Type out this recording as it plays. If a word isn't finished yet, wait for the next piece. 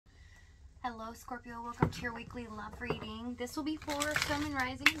Hello Scorpio, welcome to your weekly love reading. This will be for Sun and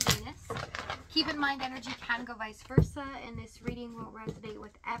Rising and Venus. Keep in mind energy can go vice versa, and this reading won't resonate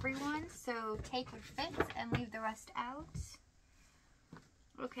with everyone, so take what fits and leave the rest out.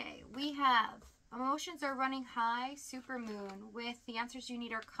 Okay, we have emotions are running high, supermoon, with the answers you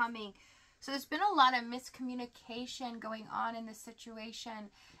need are coming. So there's been a lot of miscommunication going on in this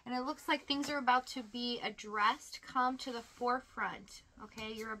situation, and it looks like things are about to be addressed, come to the forefront.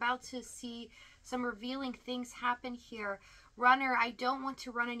 Okay, you're about to see some revealing things happen here. Runner, I don't want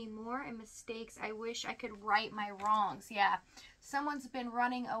to run anymore, and mistakes, I wish I could right my wrongs. Yeah, someone's been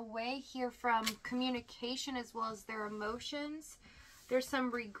running away here from communication as well as their emotions. There's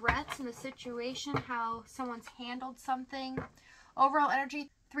some regrets in the situation, how someone's handled something. Overall energy,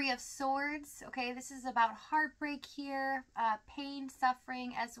 Three of Swords. Okay, this is about heartbreak here, pain,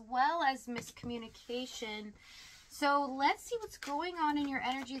 suffering, as well as miscommunication. So let's see what's going on in your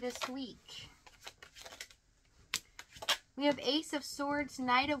energy this week. We have Ace of Swords,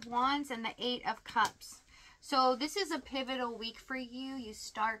 Knight of Wands, and the Eight of Cups. So this is a pivotal week for you. You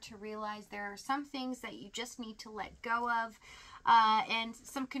start to realize there are some things that you just need to let go of. And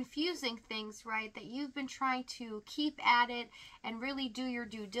some confusing things, right, that you've been trying to keep at it and really do your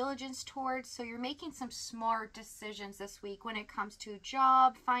due diligence towards. So you're making some smart decisions this week when it comes to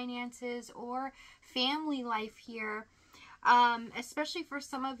job, finances, or family life here. Especially for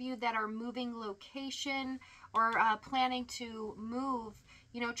some of you that are moving location or planning to move.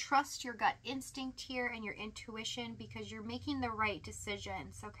 You know, trust your gut instinct here and your intuition because you're making the right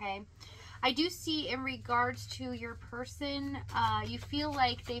decisions, okay? I do see in regards to your person, you feel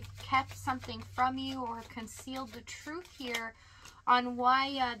like they've kept something from you or concealed the truth here on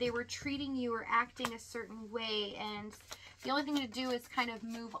why they were treating you or acting a certain way. And the only thing to do is kind of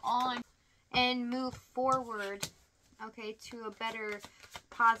move on and move forward, okay, to a better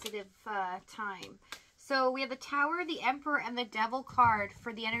positive time. So we have the Tower, the Emperor, and the Devil card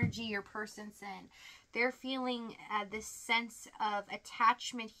for the energy your person's in. They're feeling this sense of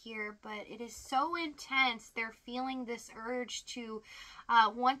attachment here, but it is so intense. They're feeling this urge to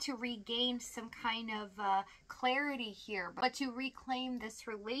want to regain some kind of clarity here, but to reclaim this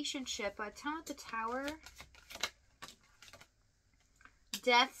relationship. Tell me the Tower.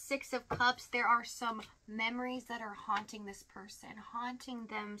 Death, Six of Cups. There are some memories that are haunting this person, haunting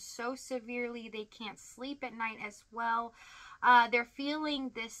them so severely they can't sleep at night as well. They're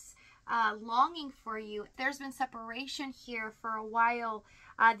feeling this longing for you. There's been separation here for a while.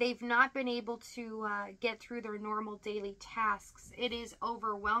 They've not been able to get through their normal daily tasks. It is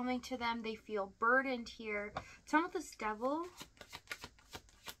overwhelming to them. They feel burdened here. Tell me about this Devil.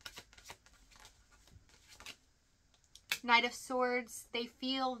 Knight of Swords. They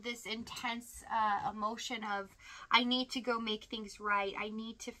feel this intense emotion of, I need to go make things right. I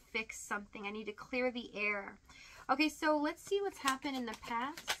need to fix something. I need to clear the air. Okay, so let's see what's happened in the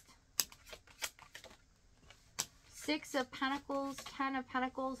past. Six of Pentacles, Ten of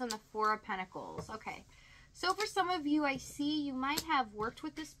Pentacles, and the Four of Pentacles. Okay, so for some of you, I see you might have worked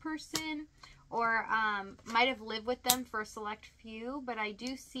with this person or might have lived with them for a select few, but I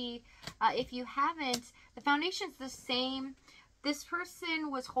do see if you haven't, the foundation's the same. This person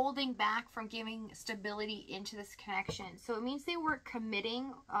was holding back from giving stability into this connection. So it means they weren't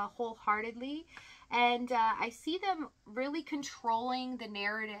committing wholeheartedly. And I see them really controlling the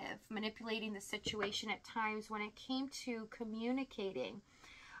narrative, manipulating the situation at times when it came to communicating.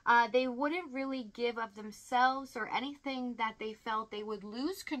 They wouldn't really give of themselves or anything that they felt they would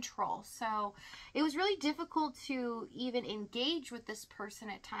lose control. So it was really difficult to even engage with this person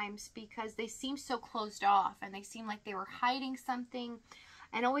at times because they seemed so closed off and they seemed like they were hiding something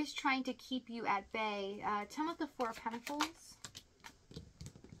and always trying to keep you at bay. Tell me about the Four of Pentacles.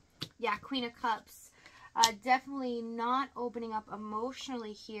 Yeah, Queen of Cups. Definitely not opening up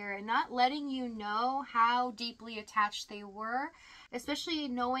emotionally here and not letting you know how deeply attached they were, especially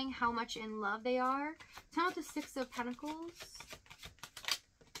knowing how much in love they are. Tell me about the Six of Pentacles.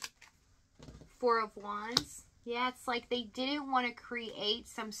 Four of Wands. Yeah, it's like they didn't want to create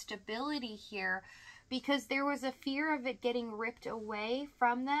some stability here because there was a fear of it getting ripped away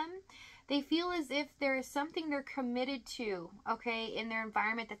from them. They feel as if there is something they're committed to, okay, in their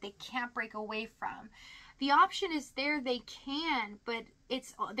environment that they can't break away from. The option is there, they can, but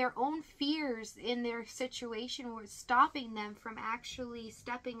it's their own fears in their situation were stopping them from actually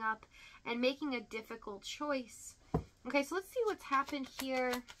stepping up and making a difficult choice. Okay, so let's see what's happened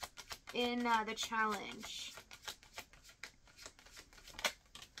here in the challenge.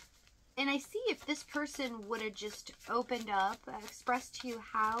 And I see if this person would have just opened up, expressed to you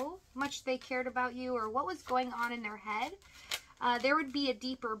how much they cared about you or what was going on in their head, there would be a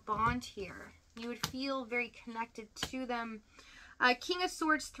deeper bond here. You would feel very connected to them. King of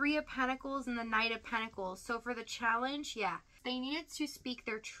Swords, Three of Pentacles, and the Knight of Pentacles. So for the challenge, yeah, they needed to speak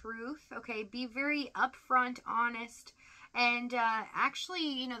their truth, okay? Be very upfront, honest, and actually,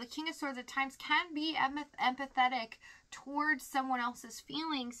 you know, the King of Swords at times can be empathetic towards someone else's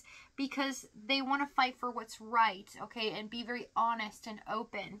feelings because they want to fight for what's right, okay, and be very honest and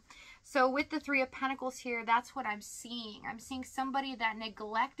open. So with the Three of Pentacles here, that's what I'm seeing. I'm seeing somebody that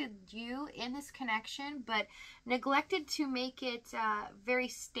neglected you in this connection, but neglected to make it very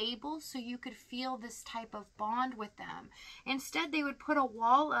stable so you could feel this type of bond with them. Instead, they would put a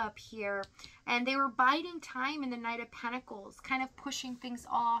wall up here, and they were biding time in the Knight of Pentacles, kind of pushing things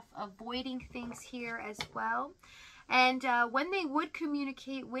off, avoiding things here as well. And when they would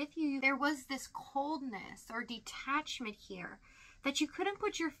communicate with you, there was this coldness or detachment here that you couldn't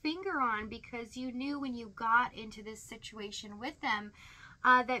put your finger on because you knew when you got into this situation with them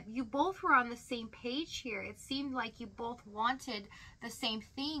that you both were on the same page here. It seemed like you both wanted the same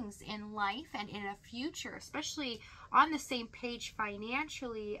things in life and in a future, especially on the same page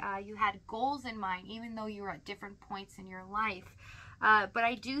financially. You had goals in mind, even though you were at different points in your life. But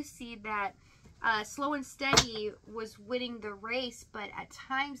I do see that Slow and Steady was winning the race, but at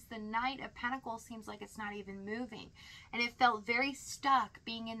times the Knight of Pentacles seems like it's not even moving. And it felt very stuck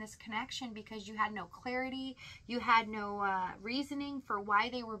being in this connection because you had no clarity, you had no reasoning for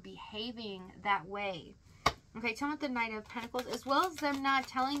why they were behaving that way. Okay, tell me the Knight of Pentacles, as well as them not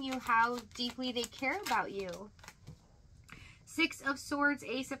telling you how deeply they care about you. Six of Swords,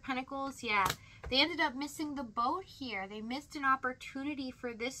 Ace of Pentacles, yeah. They ended up missing the boat here. They missed an opportunity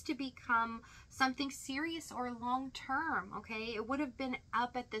for this to become something serious or long-term, okay? It would have been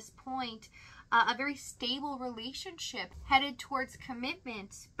up at this point, a very stable relationship headed towards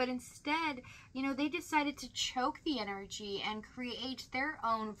commitment. But instead, you know, they decided to choke the energy and create their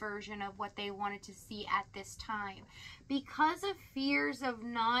own version of what they wanted to see at this time. Because of fears of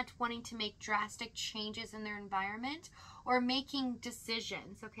not wanting to make drastic changes in their environment or making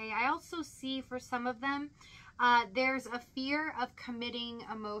decisions, okay? I also see for some of them, there's a fear of committing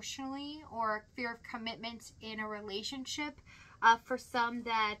emotionally or a fear of commitment in a relationship. For some,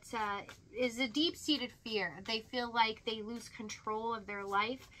 that is a deep-seated fear. They feel like they lose control of their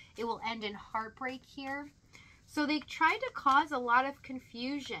life. It will end in heartbreak here. So they tried to cause a lot of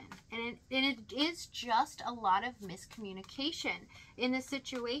confusion, and it is just a lot of miscommunication in this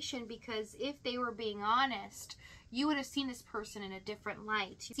situation, because if they were being honest, you would have seen this person in a different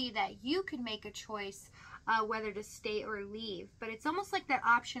light. You see that you could make a choice whether to stay or leave, but it's almost like that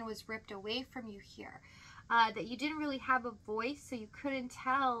option was ripped away from you here. That you didn't really have a voice, so you couldn't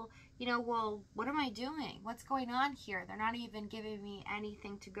tell, you know, well, what am I doing? What's going on here? They're not even giving me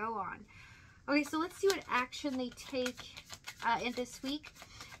anything to go on. Okay, so let's see what action they take in this week.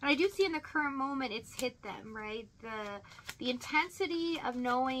 And I do see in the current moment it's hit them, right? The intensity of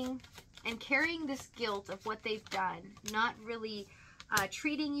knowing and carrying this guilt of what they've done, not really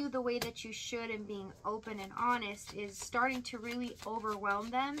treating you the way that you should and being open and honest, is starting to really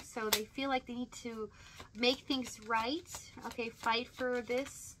overwhelm them. So they feel like they need to make things right. Okay, fight for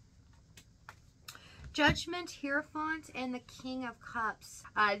this. Judgment, Hierophant, and the King of Cups.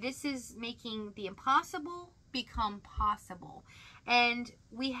 This is making the impossible become possible. And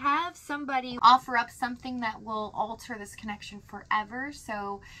we have somebody offer up something that will alter this connection forever.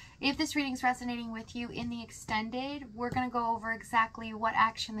 So if this reading is resonating with you in the extended, we're going to go over exactly what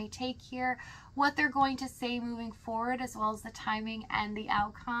action they take here, what they're going to say moving forward, as well as the timing and the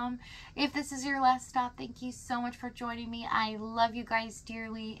outcome. If this is your last stop, thank you so much for joining me. I love you guys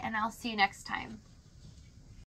dearly, and I'll see you next time.